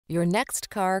Your next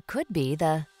car could be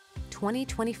the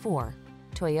 2024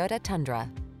 Toyota Tundra.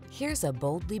 Here's a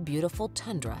boldly beautiful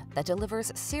Tundra that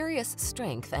delivers serious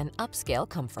strength and upscale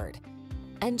comfort.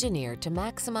 Engineered to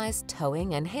maximize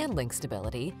towing and handling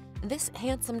stability, this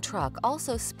handsome truck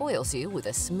also spoils you with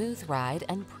a smooth ride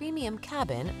and premium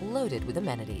cabin loaded with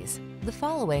amenities. The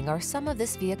following are some of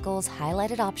this vehicle's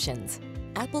highlighted options: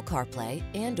 Apple CarPlay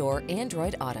and/or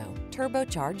Android Auto,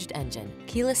 turbocharged engine,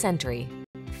 keyless entry,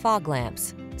 fog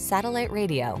lamps, satellite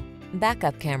radio,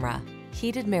 backup camera,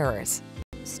 heated mirrors,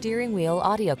 steering wheel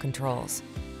audio controls,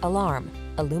 alarm,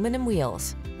 aluminum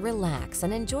wheels. Relax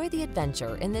and enjoy the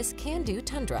adventure in this can-do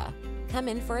Tundra. Come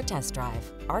in for a test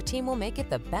drive. Our team will make it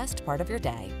the best part of your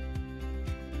day.